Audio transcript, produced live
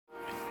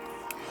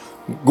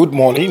Good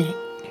morning,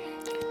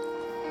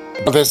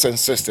 brothers and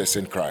sisters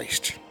in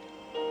Christ.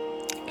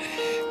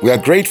 We are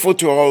grateful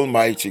to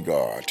Almighty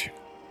God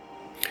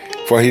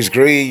for His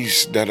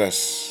grace that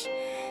has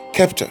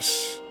kept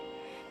us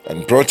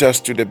and brought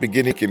us to the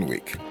beginning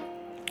week.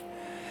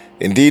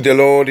 Indeed, the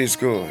Lord is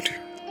good.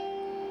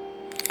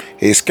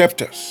 He has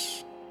kept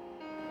us.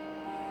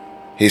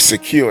 He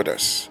secured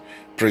us,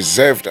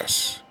 preserved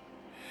us.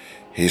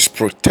 He has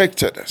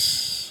protected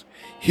us,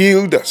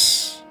 healed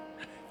us,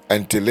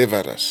 and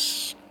delivered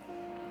us.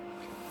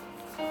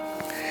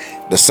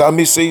 The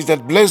psalmist says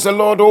that, "Bless the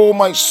Lord, O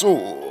my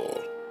soul,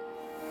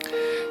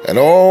 and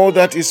all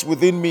that is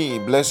within me,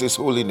 bless His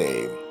holy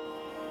name.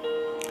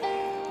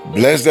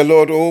 Bless the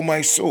Lord, O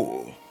my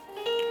soul,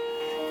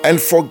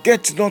 and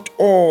forget not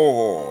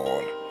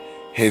all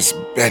His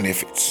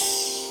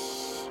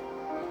benefits."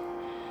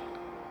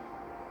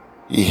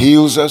 He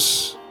heals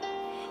us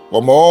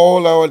from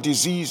all our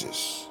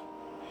diseases.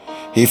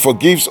 He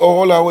forgives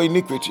all our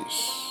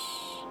iniquities.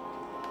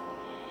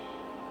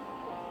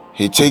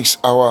 He takes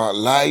our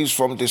lives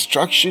from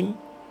destruction,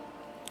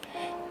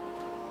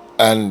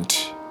 and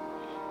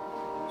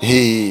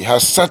He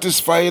has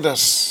satisfied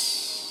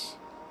us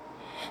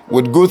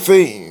with good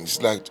things,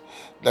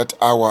 that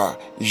our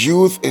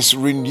youth is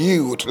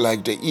renewed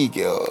like the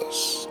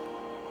eagles.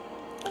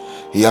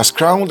 He has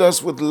crowned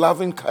us with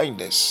loving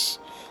kindness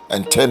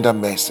and tender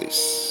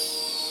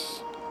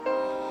mercies.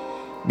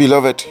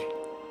 Beloved,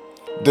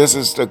 this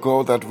is the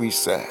God that we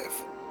serve.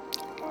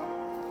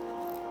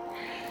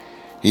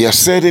 He has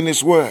said in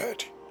His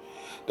word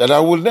that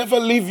I will never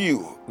leave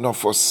you nor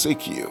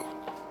forsake you.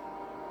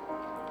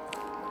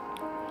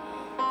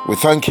 We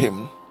thank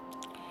Him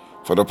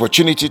for the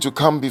opportunity to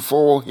come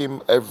before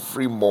Him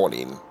every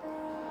morning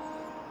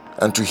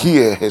and to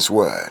hear His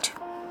word.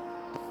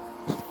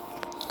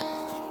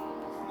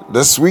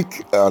 This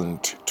week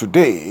and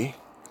today,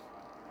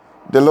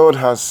 the Lord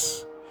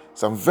has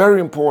some very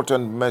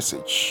important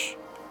messages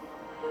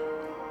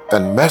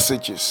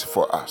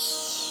for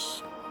us.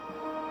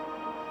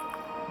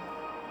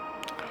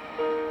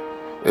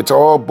 It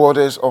all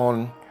borders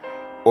on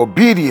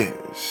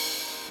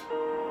obedience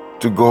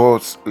to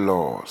God's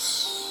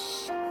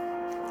laws.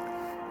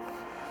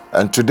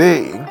 And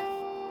today,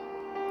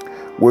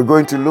 we're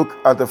going to look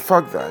at the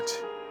fact that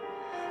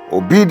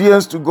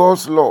obedience to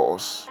God's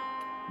laws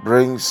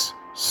brings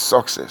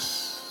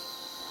success.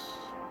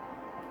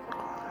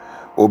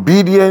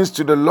 Obedience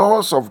to the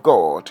laws of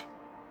God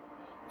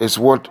is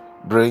what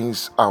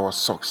brings our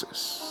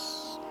success.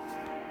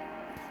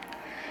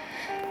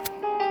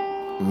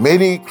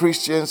 Many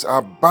Christians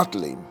are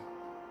battling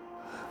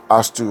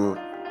as to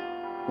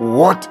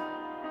what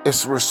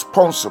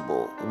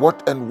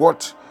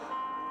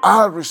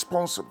are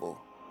responsible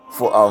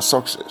for our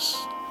success.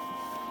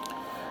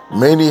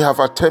 Many have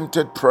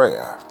attempted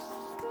prayer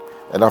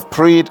and have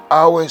prayed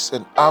hours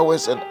and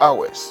hours and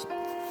hours,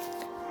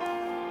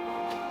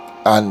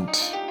 and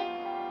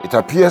it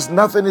appears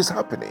nothing is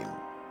happening.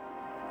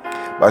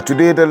 But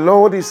today the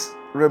Lord is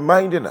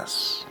reminding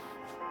us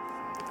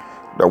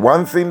the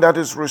one thing that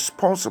is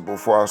responsible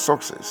for our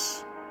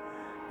success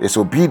is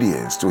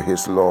obedience to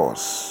His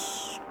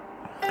laws.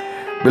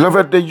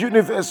 Beloved, the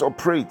universe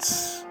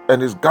operates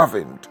and is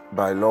governed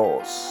by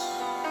laws.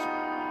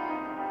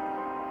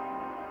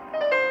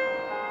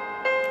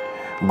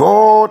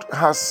 God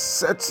has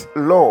set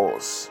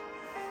laws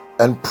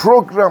and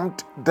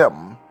programmed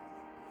them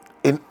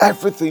in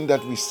everything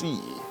that we see.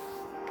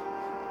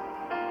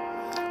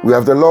 We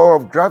have the law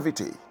of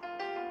gravity.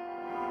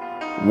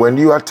 When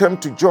you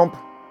attempt to jump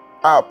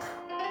up,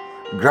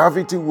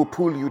 gravity will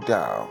pull you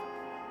down.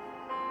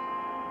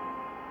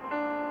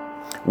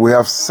 We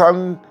have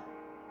sunrise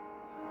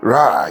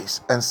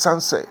and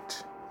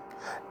sunset.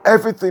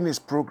 Everything is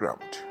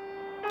programmed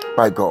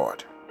by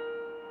God.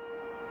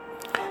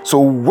 So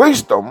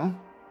wisdom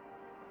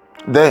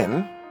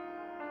then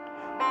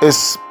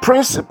is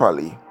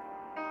principally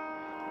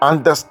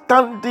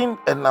understanding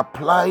and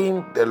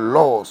applying the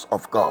laws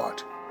of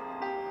God.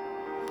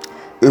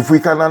 If we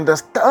can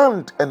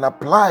understand and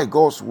apply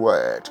God's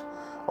word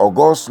or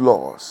God's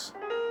laws,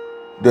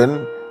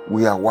 then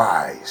we are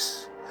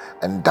wise.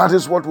 And that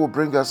is what will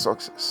bring us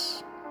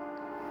success.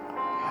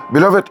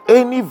 Beloved,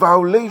 any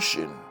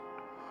violation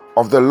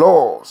of the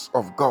laws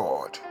of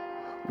God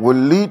will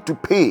lead to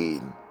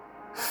pain,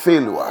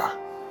 failure,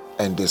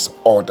 and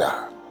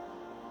disorder.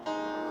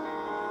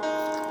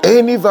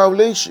 Any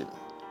violation,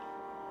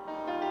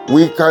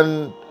 we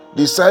can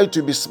decide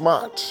to be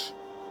smart.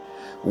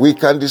 We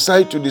can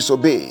decide to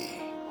disobey.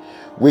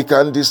 We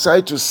can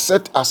decide to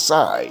set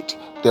aside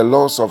the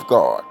laws of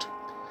God.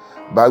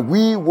 But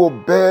we will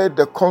bear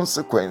the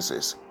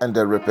consequences and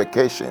the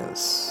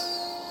repercussions.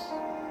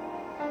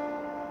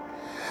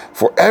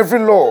 For every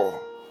law,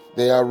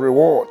 there are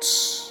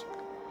rewards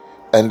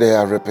and there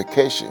are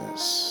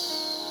repercussions.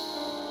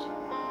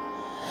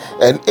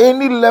 And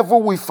any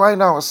level we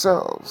find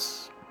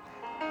ourselves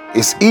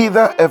is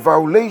either a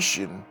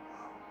violation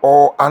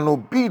or an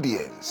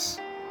obedience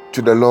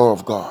to the law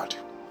of God.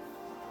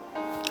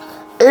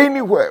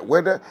 Anywhere,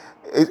 whether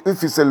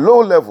if it's a low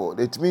level,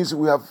 it means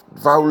we have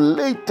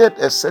violated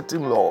a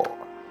certain law.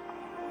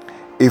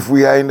 If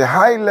we are in the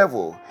high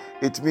level,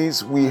 it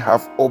means we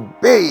have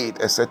obeyed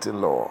a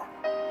certain law.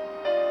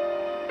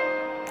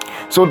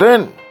 So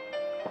then,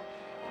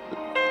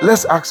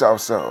 let's ask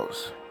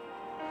ourselves,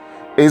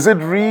 is it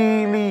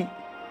really,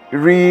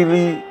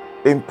 really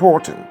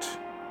important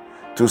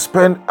to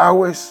spend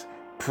hours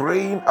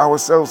praying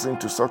ourselves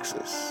into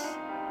success?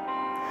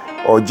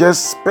 Or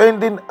just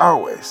spending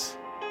hours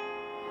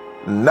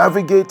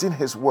navigating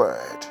His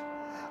Word,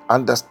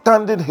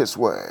 understanding His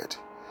Word,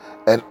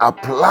 and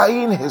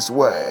applying His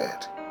Word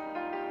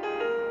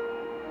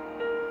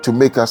to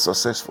make us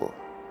successful?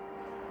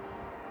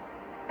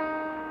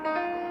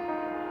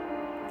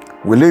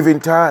 We live in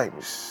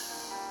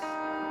times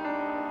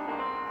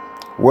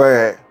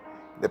where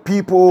the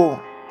people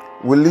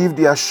will leave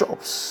their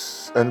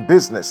shops and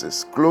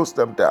businesses, close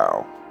them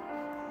down,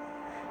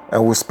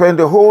 and will spend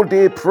the whole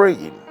day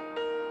praying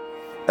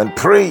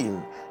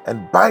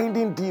and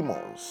binding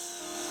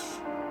demons.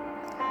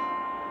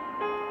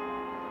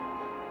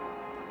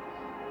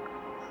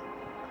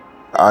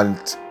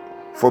 And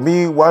for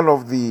me, one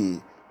of the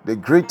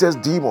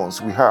greatest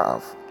demons we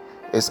have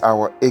is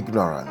our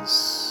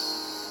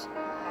ignorance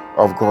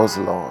of God's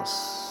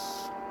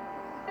laws.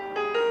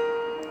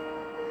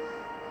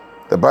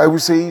 The Bible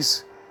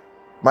says,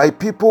 "My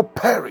people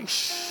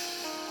perish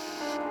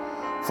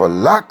for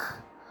lack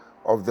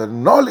of the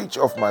knowledge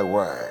of my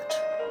word,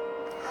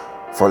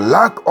 for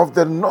lack of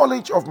the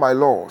knowledge of my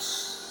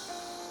laws."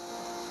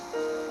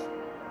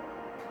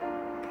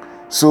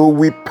 So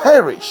we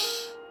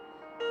perish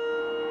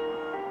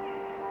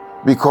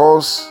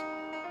because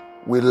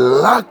we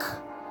lack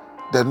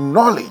the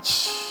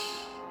knowledge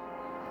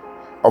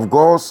of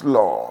God's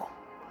law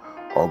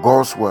or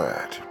God's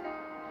word.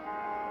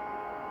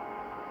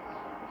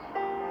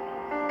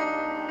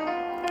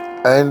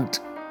 And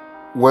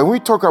when we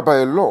talk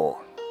about a law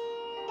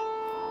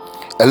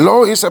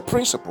is a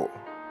principle,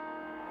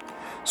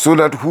 so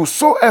that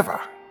whosoever,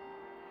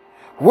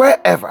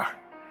 wherever,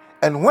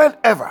 and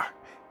whenever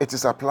it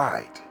is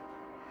applied,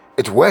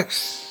 it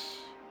works.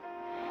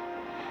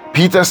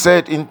 Peter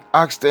said in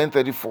Acts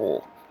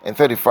 10:34 and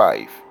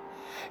 35,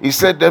 he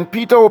said, "Then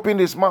Peter opened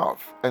his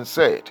mouth and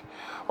said,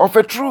 Of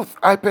a truth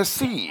I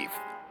perceive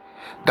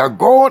that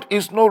God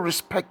is no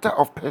respecter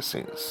of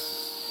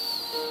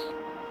persons."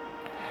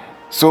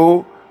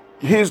 So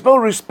He is no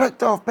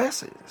respecter of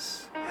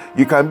persons.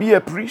 You can be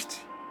a priest,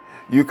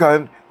 you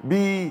can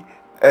be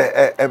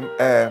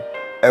a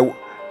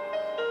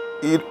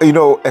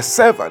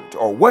servant,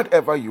 or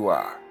whatever you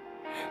are.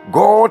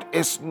 God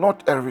is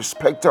not a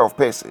respecter of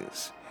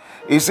persons.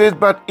 He says,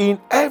 "But in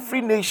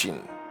every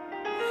nation,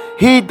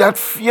 he that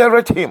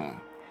feareth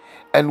him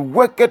and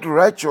worketh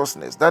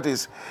righteousness," that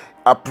is,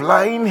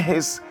 applying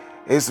his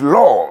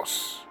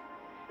laws,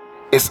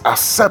 "is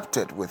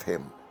accepted with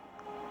him."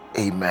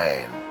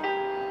 Amen.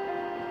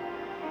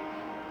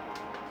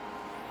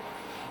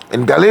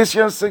 In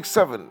Galatians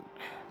 6:7,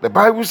 the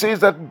Bible says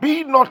that,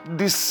 "Be not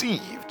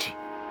deceived,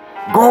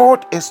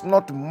 God is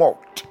not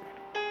mocked.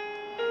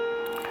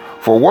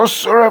 For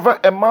whatsoever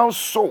a man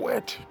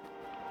soweth,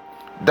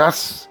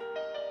 that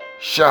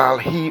shall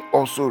he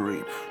also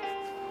reap."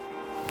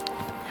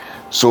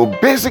 So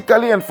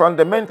basically and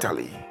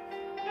fundamentally,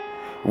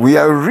 we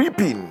are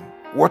reaping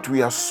what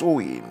we are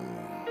sowing.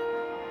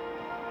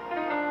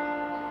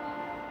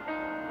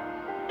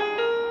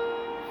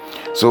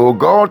 So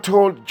God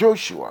told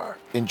Joshua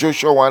in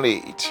Joshua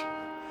 1:8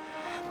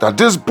 that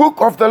this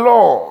book of the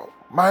law,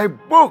 my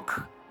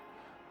book,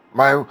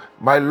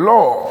 my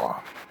law,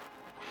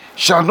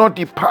 shall not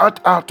depart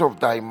out of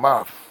thy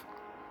mouth,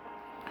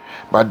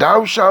 but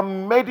thou shalt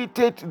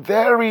meditate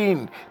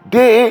therein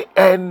day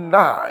and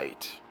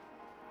night,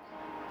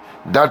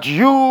 that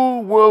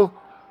you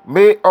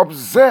may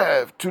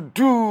observe to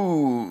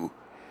do.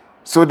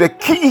 So the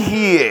key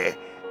here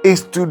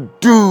is to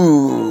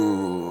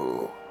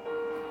do.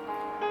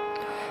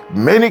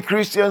 Many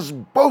Christians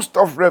boast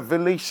of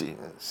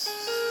revelations,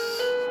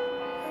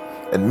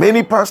 and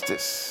many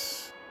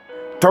pastors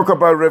talk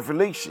about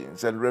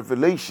revelations and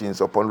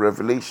revelations upon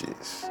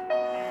revelations.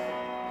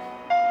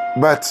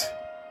 But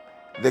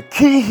the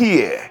key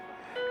here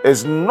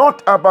is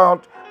not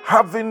about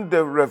having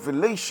the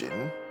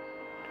revelation,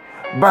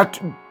 but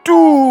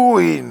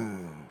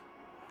doing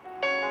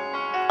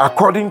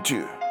according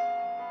to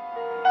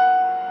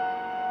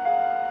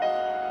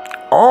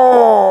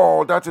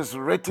all that is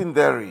written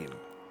therein.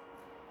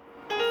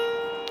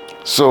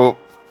 So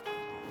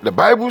the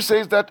Bible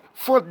says that,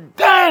 "For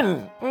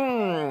then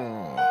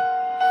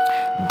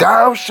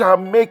thou shalt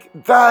make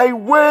thy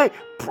way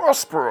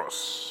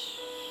prosperous."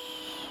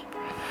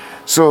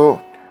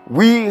 So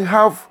we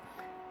have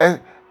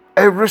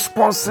a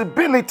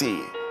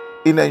responsibility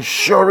in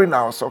ensuring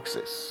our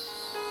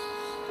success.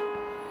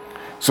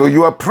 So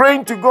you are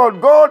praying to God,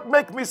 "God,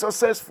 make me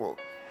successful."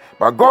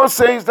 But God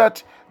says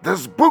that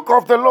this book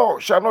of the law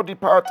shall not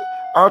depart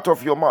out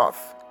of your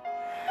mouth,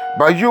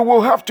 but you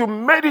will have to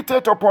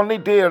meditate upon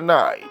it day and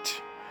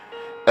night,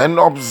 and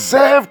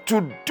observe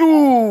to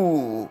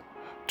do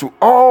to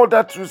all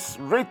that is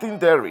written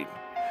therein.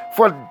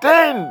 For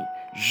then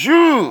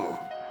you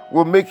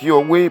will make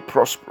your way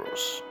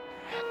prosperous,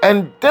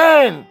 and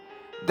then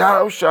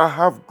thou shalt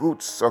have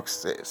good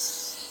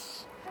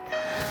success.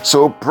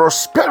 So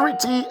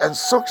prosperity and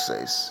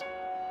success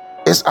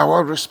is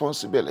our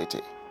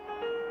responsibility.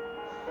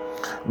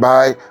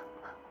 By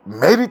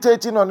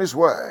meditating on His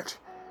word,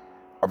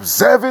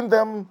 observing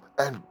them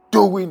and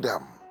doing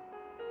them.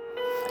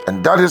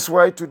 And that is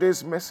why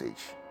today's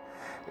message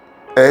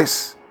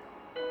is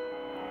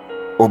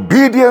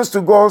obedience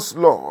to God's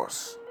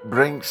laws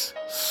brings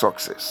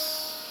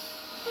success.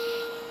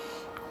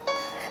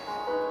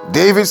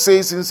 David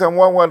says in Psalm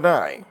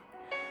 119,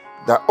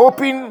 that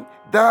open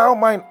thou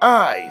mine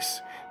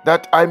eyes,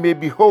 that I may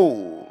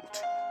behold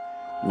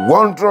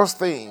wondrous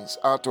things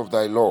out of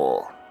thy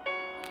law.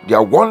 There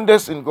are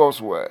wonders in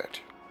God's word.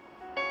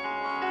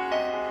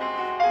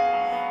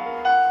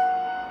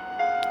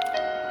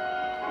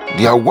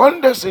 There are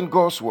wonders in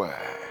God's word.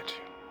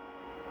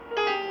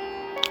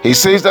 He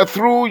says that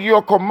through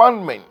your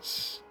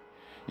commandments,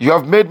 you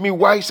have made me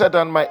wiser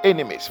than my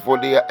enemies, for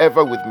they are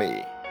ever with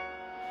me.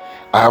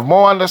 I have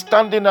more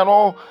understanding than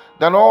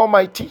all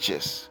my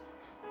teachers,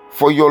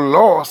 for your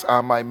laws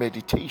are my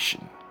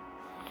meditation.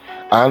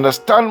 I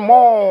understand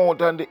more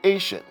than the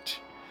ancient,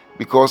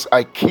 because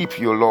I keep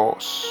your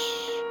laws.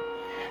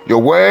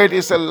 Your word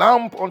is a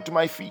lamp unto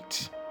my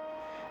feet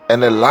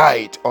and a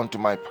light unto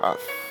my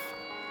path.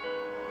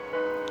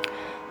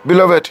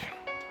 Beloved,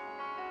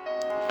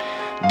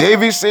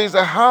 David says,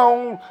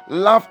 how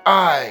love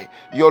I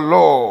your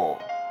law,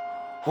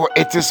 for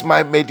it is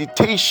my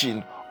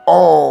meditation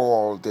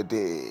all the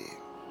day.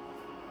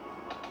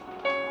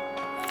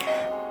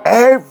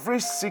 Every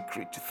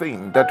secret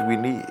thing that we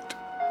need,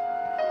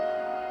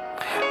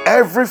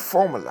 every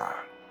formula,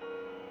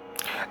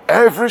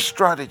 every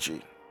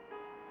strategy,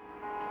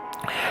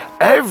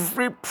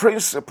 every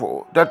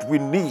principle that we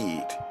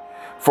need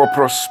for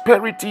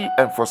prosperity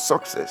and for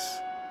success,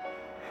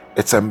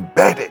 it's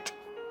embedded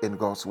in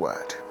God's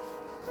word.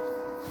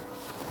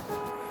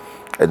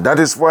 And that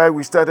is why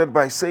we started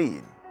by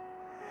saying,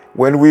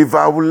 when we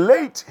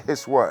violate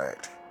His word,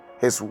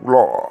 His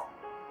law,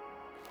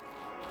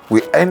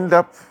 we end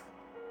up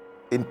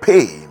in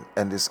pain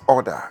and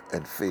disorder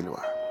and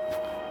failure.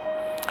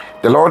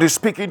 The Lord is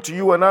speaking to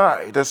you and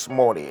I this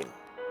morning.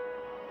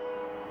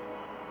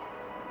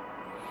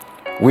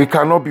 We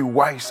cannot be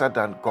wiser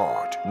than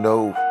God.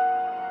 No.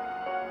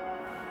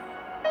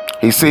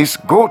 He says,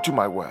 go to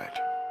my word.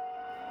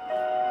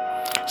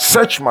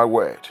 Search my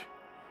word.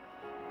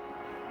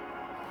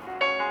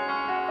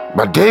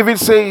 But David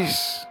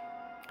says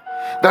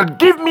that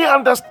give me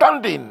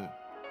understanding,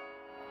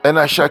 and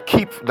I shall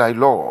keep thy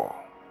law.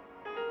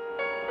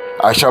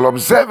 I shall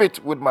observe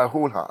it with my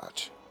whole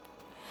heart.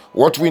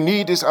 What we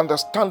need is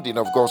understanding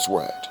of God's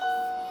word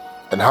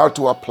and how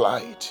to apply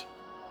it.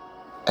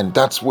 And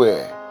that's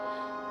where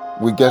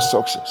we get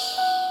success.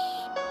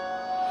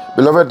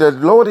 Beloved, the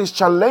Lord is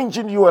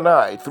challenging you and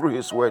I through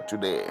His word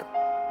today.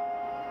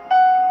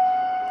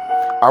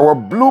 Our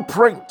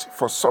blueprint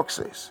for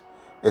success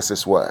is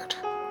His word.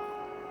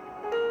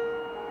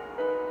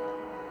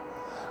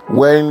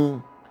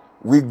 When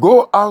we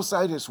go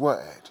outside His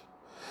word,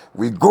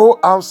 we go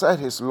outside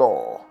His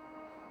law,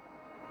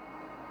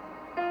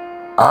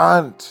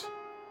 and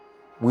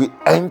we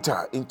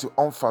enter into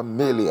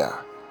unfamiliar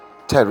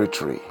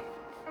territory,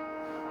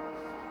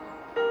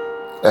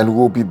 and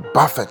we'll be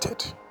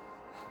buffeted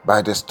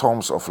by the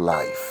storms of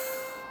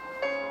life.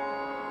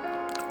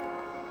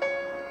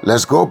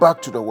 Let's go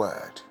back to the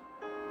word.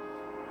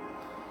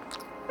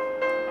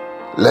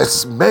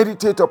 Let's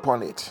meditate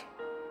upon it.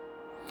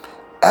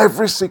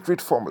 Every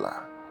secret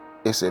formula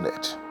is in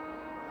it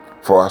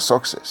for our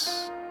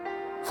success,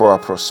 for our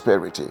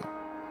prosperity.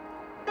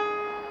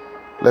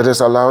 Let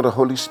us allow the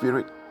Holy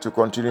Spirit to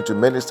continue to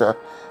minister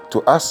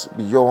to us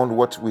beyond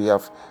what we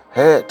have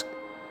heard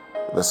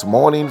this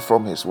morning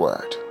from His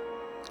word.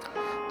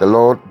 The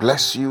Lord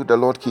bless you, the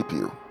Lord keep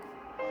you.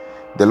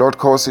 The Lord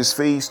cause His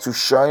face to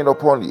shine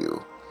upon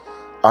you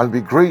and be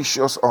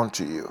gracious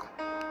unto you.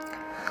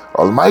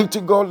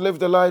 Almighty God, lift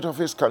the light of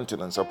His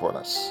countenance upon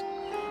us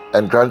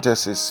and grant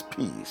us His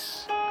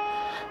peace.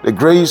 The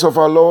grace of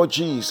our Lord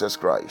Jesus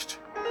Christ,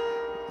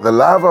 the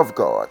love of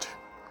God,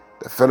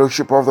 the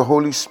fellowship of the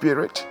Holy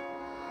Spirit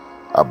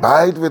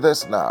abide with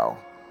us now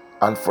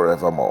and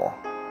forevermore.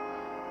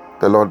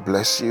 The Lord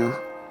bless you.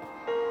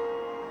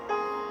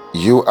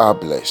 You are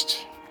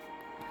blessed.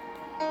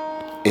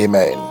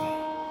 Amen.